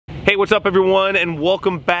What's up everyone, and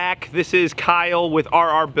welcome back. This is Kyle with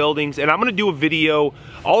RR Buildings, and I'm gonna do a video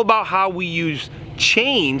all about how we use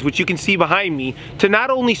chains, which you can see behind me, to not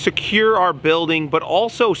only secure our building, but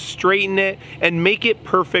also straighten it and make it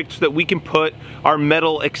perfect so that we can put our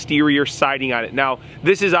metal exterior siding on it. Now,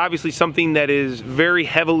 this is obviously something that is very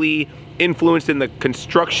heavily influenced in the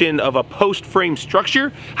construction of a post frame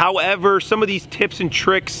structure. However, some of these tips and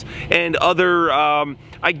tricks and other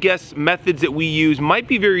I guess methods that we use might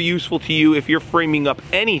be very useful to you if you're framing up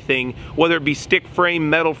anything, whether it be stick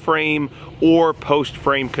frame, metal frame, or post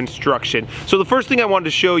frame construction. So the first thing I wanted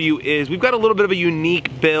to show you is we've got a little bit of a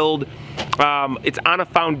unique build. It's on a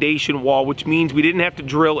foundation wall, which means we didn't have to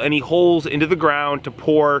drill any holes into the ground to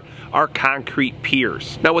pour our concrete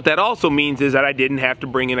piers. Now what that also means is that I didn't have to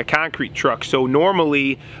bring in a concrete truck. So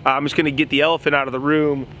normally, I'm just gonna get the elephant out of the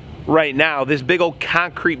room right now. This big old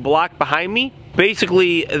concrete block behind me,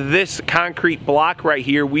 basically this concrete block right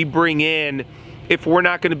here, we bring in if we're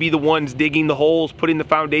not gonna be the ones digging the holes, putting the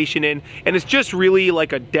foundation in, and it's just really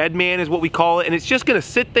like a dead man is what we call it, and it's just gonna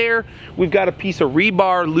sit there. We've got a piece of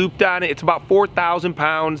rebar looped on it. It's about 4,000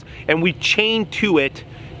 pounds, and we chain to it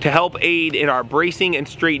to help aid in our bracing and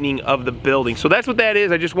straightening of the building. So that's what that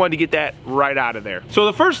is. I just wanted to get that right out of there. So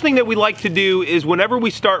the first thing that we like to do is whenever we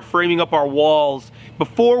start framing up our walls,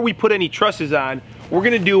 before we put any trusses on, we're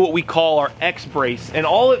gonna do what we call our X-brace. And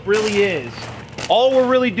all it really is, all we're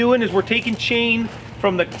really doing is we're taking chain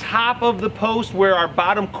from the top of the post where our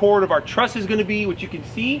bottom chord of our truss is gonna be, which you can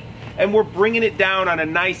see, and we're bringing it down on a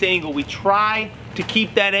nice angle. We try to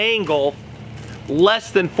keep that angle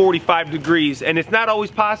less than 45 degrees, and it's not always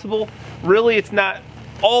possible. Really, it's not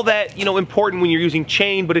all that important when you're using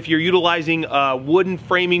chain, but if you're utilizing a wooden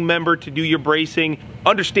framing member to do your bracing,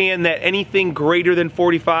 understand that anything greater than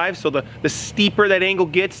 45, so the steeper that angle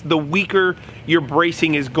gets, the weaker your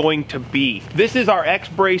bracing is going to be. This is our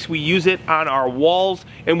X-brace. We use it on our walls,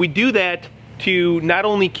 and we do that to not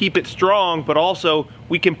only keep it strong, but also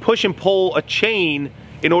we can push and pull a chain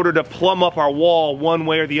in order to plumb up our wall one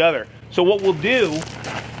way or the other. So what we'll do,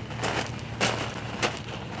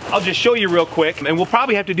 I'll just show you real quick, and we'll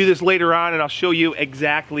probably have to do this later on, and I'll show you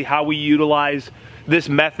exactly how we utilize this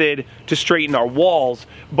method to straighten our walls.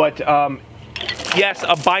 But yes,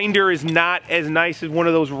 a binder is not as nice as one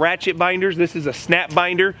of those ratchet binders. This is a snap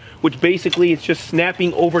binder, which basically it's just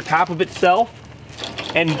snapping over top of itself,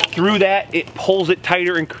 and through that it pulls it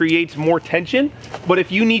tighter and creates more tension. But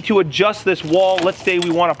if you need to adjust this wall, let's say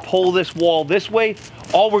we want to pull this wall this way,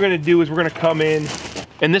 all we're going to do is we're going to come in,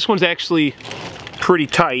 and this one's actually pretty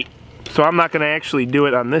tight, so I'm not going to actually do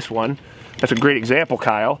it on this one. That's a great example,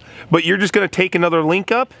 Kyle. But you're just going to take another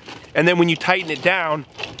link up, and then when you tighten it down,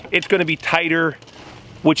 it's going to be tighter,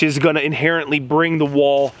 which is going to inherently bring the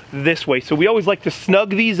wall this way. So we always like to snug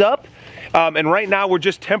these up. And right now we're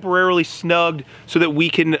just temporarily snugged so that we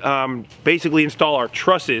can basically install our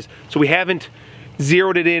trusses. So we haven't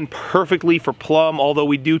zeroed it in perfectly for Plumb, although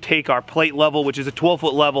we do take our plate level, which is a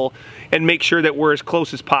 12-foot level, and make sure that we're as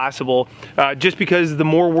close as possible, just because the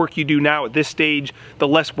more work you do now at this stage, the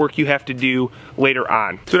less work you have to do later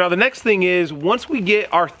on. So now the next thing is, once we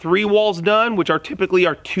get our 3 walls done, which are typically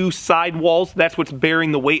our 2 side walls, that's what's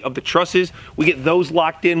bearing the weight of the trusses, we get those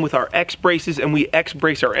locked in with our X-braces, and we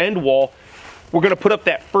X-brace our end wall. We're gonna put up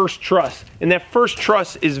that first truss, and that first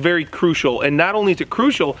truss is very crucial. And not only is it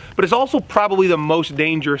crucial, but it's also probably the most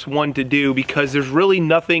dangerous one to do, because there's really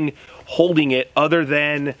nothing holding it other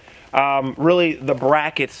than really the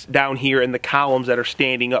brackets down here and the columns that are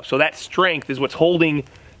standing up. So that strength is what's holding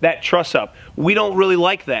that truss up. We don't really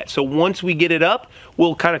like that. So once we get it up,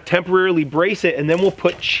 we'll kind of temporarily brace it, and then we'll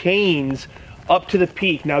put chains up to the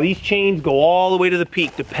peak. Now these chains go all the way to the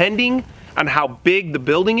peak. Depending on how big the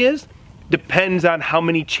building is, depends on how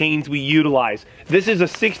many chains we utilize. This is a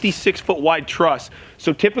 66-foot wide truss,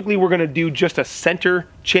 so typically we're gonna do just a center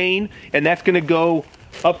chain, and that's gonna go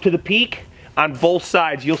up to the peak on both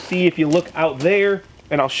sides. You'll see if you look out there,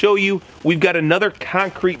 and I'll show you, we've got another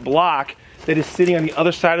concrete block that is sitting on the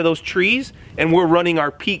other side of those trees, and we're running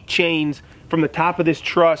our peak chains from the top of this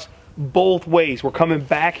truss both ways. We're coming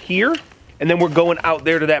back here, and then we're going out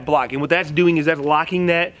there to that block. And what that's doing is that's locking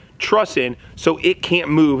that truss in so it can't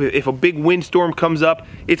move. If a big windstorm comes up,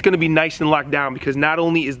 it's gonna be nice and locked down, because not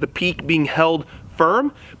only is the peak being held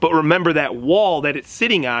firm, but remember that wall that it's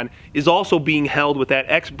sitting on is also being held with that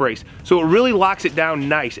X-brace. So it really locks it down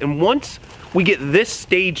nice. And once we get this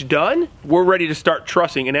stage done, we're ready to start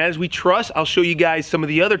trussing. And as we truss, I'll show you guys some of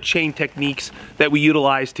the other chain techniques that we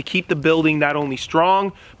utilize to keep the building not only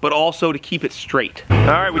strong, but also to keep it straight. All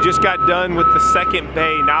right, we just got done with the second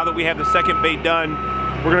bay. Now that we have the second bay done,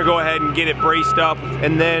 we're gonna go ahead and get it braced up,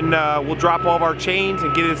 and then we'll drop all of our chains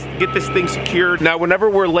and get this thing secured. Now, whenever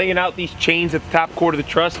we're laying out these chains at the top chord of the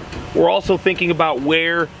truss, we're also thinking about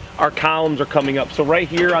where our columns are coming up. So right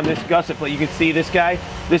here on this gusset plate, you can see this guy,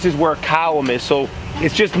 this is where a column is. So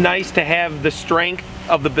it's just nice to have the strength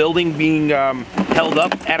of the building being held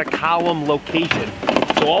up at a column location.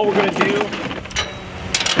 So all we're gonna do,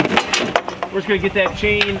 we're just gonna get that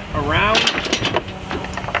chain around.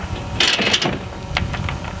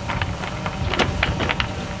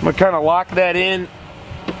 I'm gonna kind of lock that in.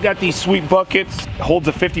 Got these sweet buckets, holds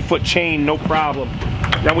a 50-foot chain, no problem.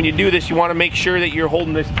 Now when you do this, you wanna make sure that you're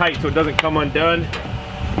holding this tight so it doesn't come undone.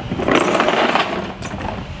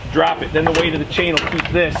 Drop it, then the weight of the chain will keep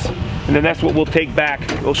this, and then that's what we'll take back.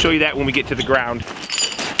 We'll show you that when we get to the ground.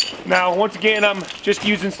 Now, once again, I'm just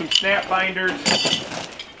using some snap binders.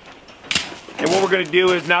 And what we're gonna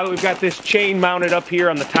do is, now that we've got this chain mounted up here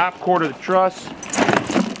on the top chord of the truss,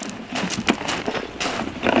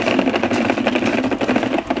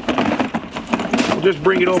 we'll just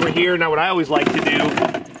bring it over here. Now, what I always like to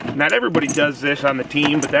do, not everybody does this on the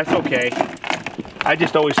team, but that's okay. I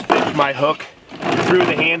just always fish my hook through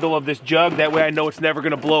the handle of this jug. That way I know it's never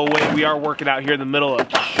gonna blow away. We are working out here in the middle of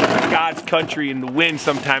God's country, and the wind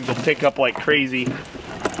sometimes will pick up like crazy.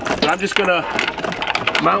 But I'm just gonna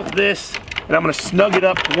mount this, and I'm gonna snug it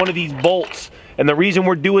up to one of these bolts. And the reason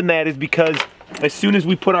we're doing that is because as soon as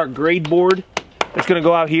we put our grade board that's gonna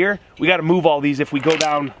go out here, we gotta move all these if we go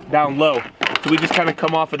down low. So we just kind of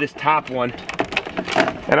come off of this top one.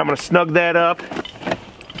 And I'm gonna snug that up.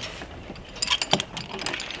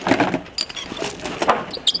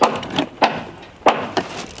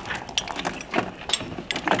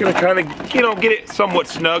 Gonna kind of, you know, get it somewhat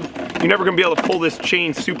snug. You're never gonna be able to pull this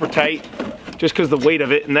chain super tight just because the weight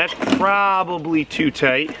of it, and that's probably too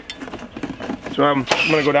tight. So I'm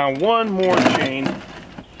gonna go down one more chain.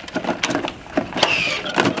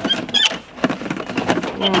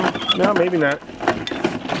 No, maybe not.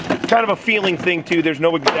 Kind of a feeling thing too. There's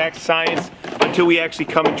no exact science until we actually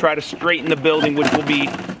come and try to straighten the building, which will be,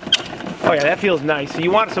 oh yeah, that feels nice. So you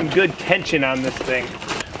want some good tension on this thing.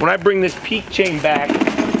 When I bring this peak chain back,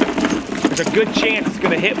 there's a good chance it's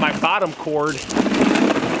gonna hit my bottom cord.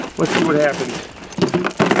 Let's see what happens.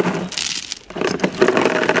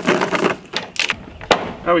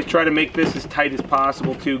 I always try to make this as tight as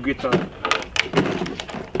possible to get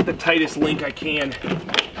the tightest link I can.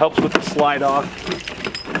 Helps with the slide off.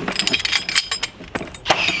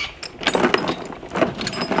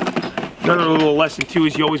 Another little lesson too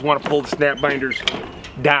is you always want to pull the snap binders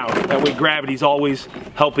down. That way gravity's always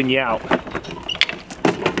helping you out.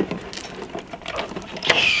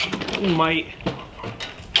 You might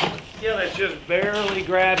feel that's just barely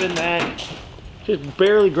grabbing that, just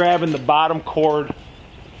barely grabbing the bottom cord.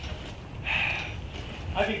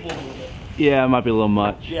 I think we'll move it. Yeah, it might be a little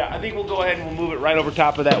much. Yeah, I think we'll go ahead and we'll move it right over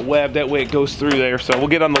top of that web. That way it goes through there. So we'll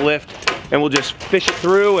get on the lift and we'll just fish it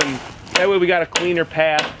through, and that way we got a cleaner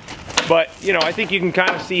path. But, you know, I think you can kind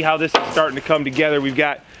of see how this is starting to come together. We've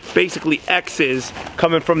got basically X's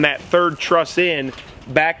coming from that third truss in,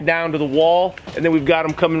 back down to the wall, and then we've got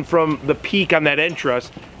them coming from the peak on that end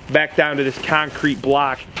truss back down to this concrete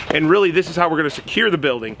block. And really, this is how we're gonna secure the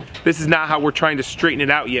building. This is not how we're trying to straighten it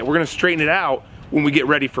out yet. We're gonna straighten it out when we get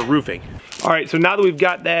ready for roofing. All right, so now that we've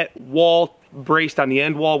got that wall braced on the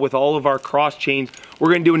end wall with all of our cross chains,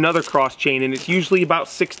 we're gonna do another cross chain, and it's usually about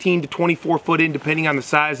 16 to 24 foot in, depending on the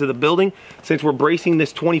size of the building. Since we're bracing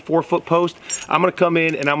this 24-foot post, I'm gonna come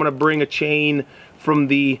in and I'm gonna bring a chain from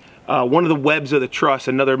the one of the webs of the truss,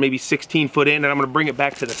 another maybe 16 foot in, and I'm gonna bring it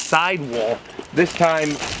back to the side wall. This time,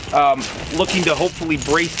 looking to hopefully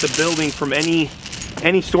brace the building from any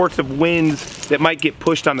sorts of winds that might get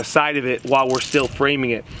pushed on the side of it while we're still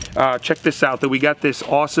framing it. Check this out, that we got this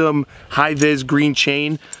awesome high-vis green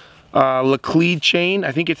chain, Laclede chain.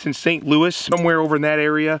 I think it's in St. Louis, somewhere over in that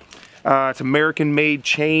area. It's American-made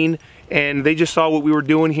chain, and they just saw what we were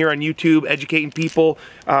doing here on YouTube, educating people,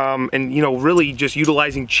 and you know, really just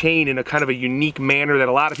utilizing chain in a kind of a unique manner that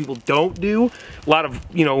a lot of people don't do. A lot of,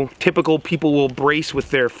 you know, typical people will brace with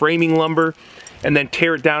their framing lumber and then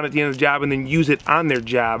tear it down at the end of the job and then use it on their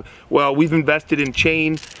job. Well, we've invested in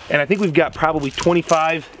chain, and I think we've got probably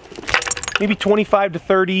 25, maybe 25 to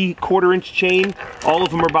 30 quarter-inch chain. All of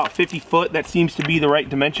them are about 50 foot. That seems to be the right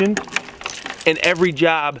dimension. And every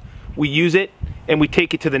job, we use it and we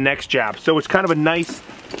take it to the next job. So it's kind of a nice,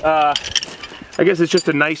 I guess it's just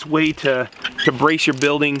a nice way to brace your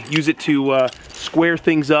building, use it to square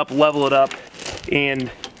things up, level it up, and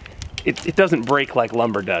it doesn't break like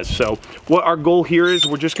lumber does. So what our goal here is,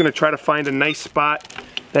 we're just gonna try to find a nice spot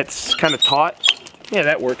that's kind of taut. Yeah,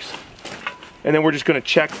 that works. and then we're just gonna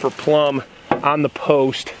check for plumb on the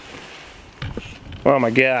post. Oh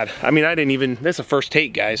my God. I mean, that's a first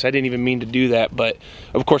take, guys. I didn't even mean to do that, but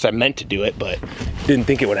of course I meant to do it, but didn't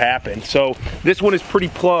think it would happen. So this one is pretty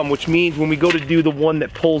plumb, which means when we go to do the one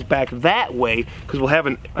that pulls back that way, because we'll have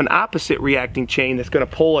an opposite reacting chain that's gonna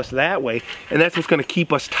pull us that way, and that's what's gonna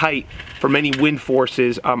keep us tight from any wind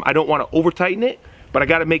forces. I don't wanna over tighten it, but I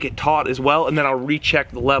gotta make it taut as well, and then I'll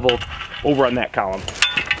recheck the level over on that column.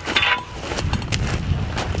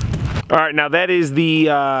 All right, now that is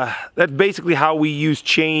that's basically how we use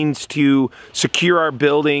chains to secure our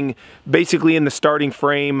building, basically in the starting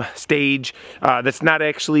frame stage. That's not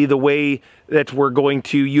actually the way that we're going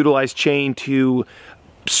to utilize chain to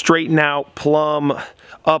straighten out, plumb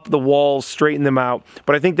up the walls, straighten them out.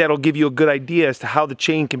 But I think that'll give you a good idea as to how the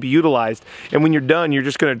chain can be utilized. And when you're done, you're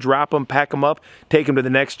just gonna drop them, pack them up, take them to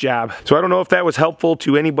the next job. So I don't know if that was helpful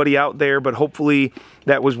to anybody out there, but hopefully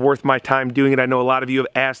that was worth my time doing it. I know a lot of you have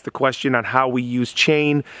asked the question on how we use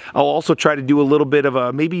chain. I'll also try to do a little bit of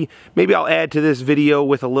a, maybe I'll add to this video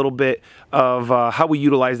with a little bit of how we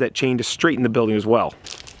utilize that chain to straighten the building as well.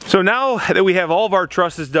 So now that we have all of our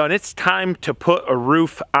trusses done, it's time to put a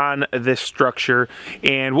roof on this structure.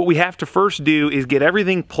 And what we have to first do is get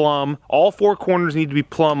everything plumb. All four corners need to be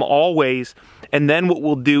plumb always. And then what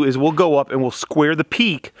we'll do is we'll go up and we'll square the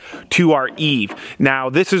peak to our eave. Now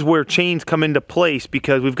this is where chains come into place,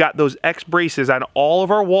 because we've got those X braces on all of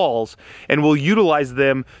our walls, and we'll utilize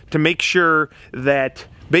them to make sure that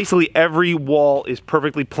basically every wall is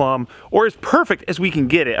perfectly plumb, or as perfect as we can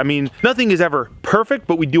get it. I mean, nothing is ever perfect,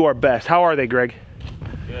 but we do our best. How are they, Greg?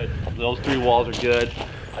 Good. Those three walls are good.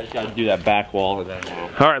 I just got to do that back wall and then.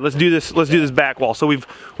 All right, let's do this. Let's do this back wall. So we've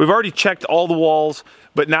already checked all the walls,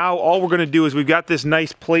 but now all we're going to do is we've got this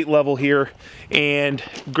nice plate level here, and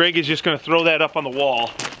Greg is just going to throw that up on the wall.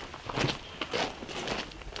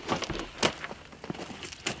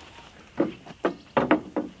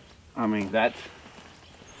 I mean, that's.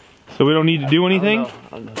 So we don't need to do anything? I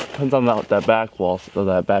don't know. Depends on what that back wall, or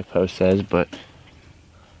that back post says, but.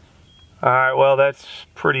 All right, well, that's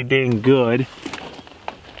pretty dang good.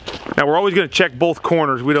 Now we're always going to check both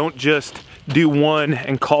corners. We don't just do one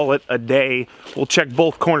and call it a day. We'll check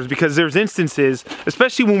both corners, because there's instances,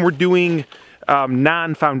 especially when we're doing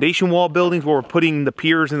non-foundation wall buildings where we're putting the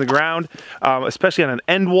piers in the ground, especially on an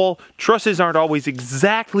end wall, trusses aren't always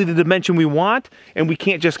exactly the dimension we want, and we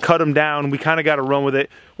can't just cut them down. We kind of got to run with it.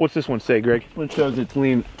 What's this one say, Greg? One shows it's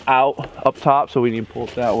leaned out up top, so we need to pull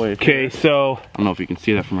it that way. Okay, so I don't know if you can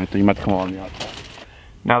see that from right there. You might have to come on the outside.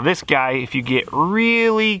 Now this guy, if you get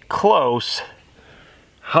really close,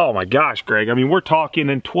 oh my gosh, Greg, I mean, we're talking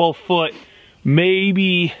in 12 foot,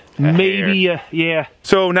 maybe, yeah.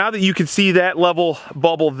 So now that you can see that level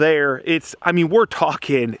bubble there, I mean, we're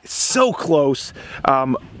talking so close.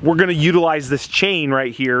 We're gonna utilize this chain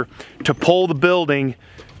right here to pull the building,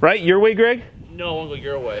 right? Your way, Greg? No, I want to go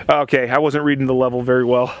your way. Okay, I wasn't reading the level very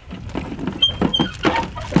well.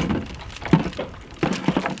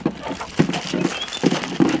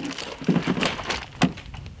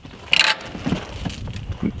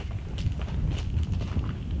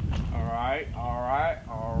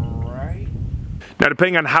 Now,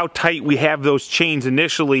 depending on how tight we have those chains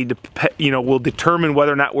initially, will determine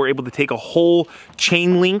whether or not we're able to take a whole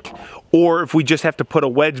chain link, or if we just have to put a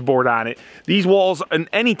wedge board on it. These walls, and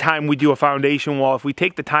any time we do a foundation wall, if we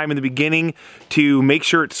take the time in the beginning to make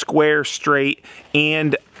sure it's square, straight,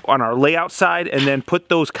 and on our layout side, and then put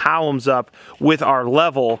those columns up with our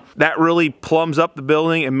level, that really plumbs up the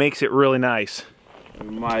building and makes it really nice.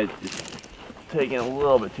 We might take it a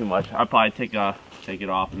little bit too much. I'll probably take it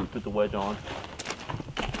off and then put the wedge on.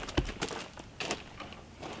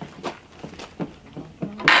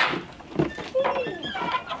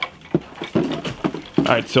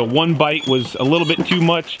 All right, so one bite was a little bit too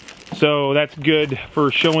much, so that's good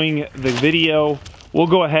for showing the video. We'll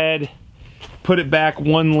go ahead, put it back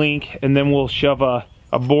one link, and then we'll shove a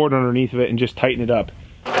board underneath of it and just tighten it up.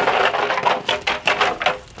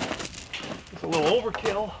 It's a little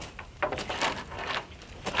overkill.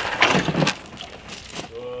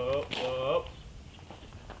 Whoa.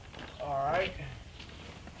 All right.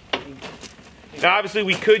 Now obviously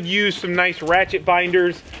we could use some nice ratchet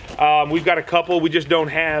binders. We've got a couple, we just don't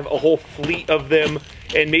have a whole fleet of them,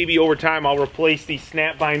 and maybe over time I'll replace these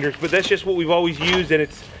snap binders, but that's just what we've always used, and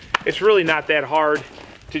it's really not that hard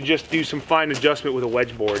to just do some fine adjustment with a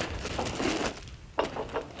wedge board.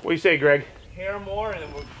 What do you say, Greg? Hair more and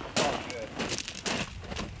then we're all good.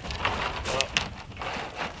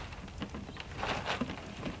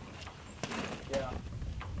 Yeah,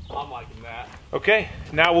 I'm liking that. Okay,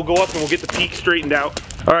 now we'll go up and we'll get the peak straightened out.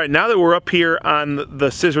 All right, now that we're up here on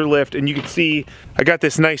the scissor lift, and you can see I got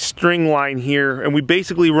this nice string line here, and we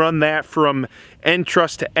basically run that from end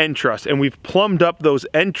truss to end truss, and we've plumbed up those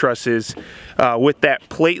end trusses with that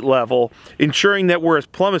plate level, ensuring that we're as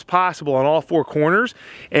plumb as possible on all four corners.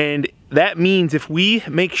 And that means if we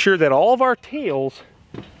make sure that all of our tails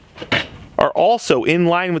are also in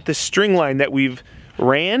line with the string line that we've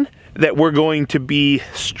ran, that we're going to be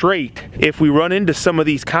straight. If we run into some of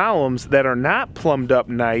these columns that are not plumbed up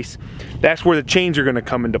nice, that's where the chains are going to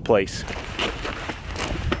come into place.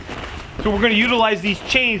 So we're going to utilize these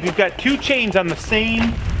chains. We've got two chains on the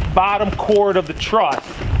same bottom cord of the truss,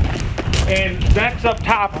 and Beck's up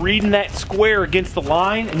top reading that square against the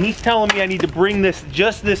line, and he's telling me I need to bring this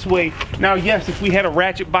just this way. Now yes, if we had a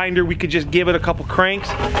ratchet binder we could just give it a couple cranks,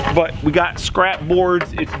 but we got scrap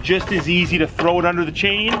boards. It's just as easy to throw it under the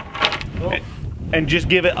chain and just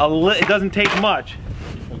give it a little. It doesn't take much.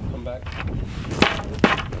 Come back.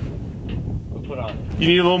 We'll put on. You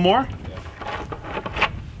need a little more? Yeah.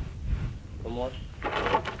 One more?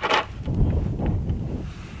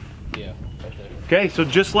 Yeah, right there. Okay, so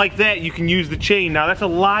just like that you can use the chain. Now that's a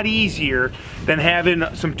lot easier than having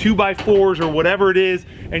some 2x4s or whatever it is,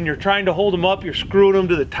 and you're trying to hold them up, you're screwing them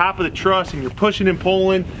to the top of the truss and you're pushing and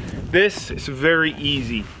pulling. This is very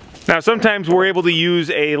easy. Now sometimes we're able to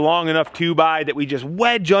use a long enough 2x that we just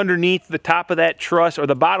wedge underneath the top of that truss, or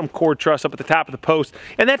the bottom cord truss up at the top of the post,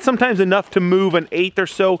 and that's sometimes enough to move an eighth or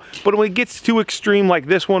so. But when it gets too extreme like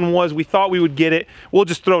this one was, we thought we would get it, we'll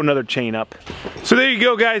just throw another chain up. So there you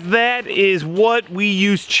go guys, that is what we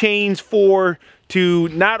use chains for, to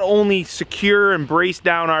not only secure and brace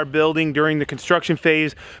down our building during the construction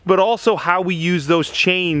phase, but also how we use those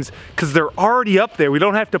chains, because they're already up there. We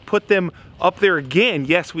don't have to put them up there again.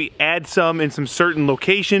 Yes, we add some in some certain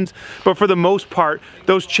locations, but for the most part,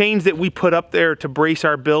 those chains that we put up there to brace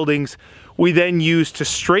our buildings, we then use to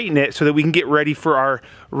straighten it so that we can get ready for our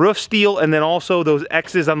roof steel, and then also those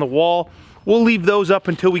X's on the wall. We'll leave those up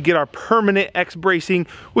until we get our permanent X bracing,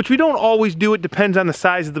 which we don't always do. It depends on the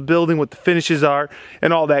size of the building, what the finishes are,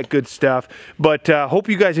 and all that good stuff. But hope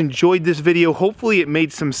you guys enjoyed this video. Hopefully it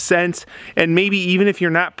made some sense, and maybe even if you're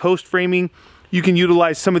not post framing, you can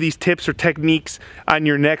utilize some of these tips or techniques on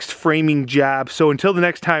your next framing job. So until the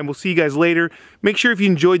next time, we'll see you guys later. Make sure if you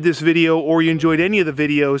enjoyed this video, or you enjoyed any of the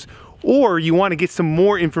videos, or you want to get some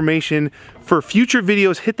more information for future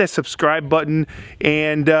videos, hit that subscribe button,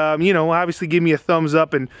 and you know, obviously give me a thumbs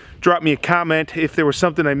up and drop me a comment if there was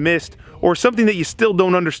something I missed or something that you still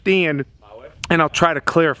don't understand, and I'll try to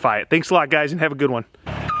clarify it. Thanks a lot guys, and have a good one.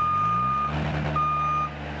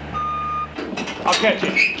 I'll catch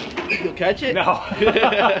it. You'll catch it? No.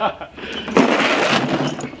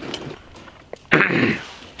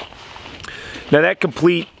 Now that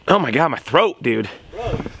complete, oh my god, my throat, dude.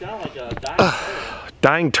 Bro, you sound like a dying turtle.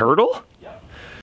 Dying turtle?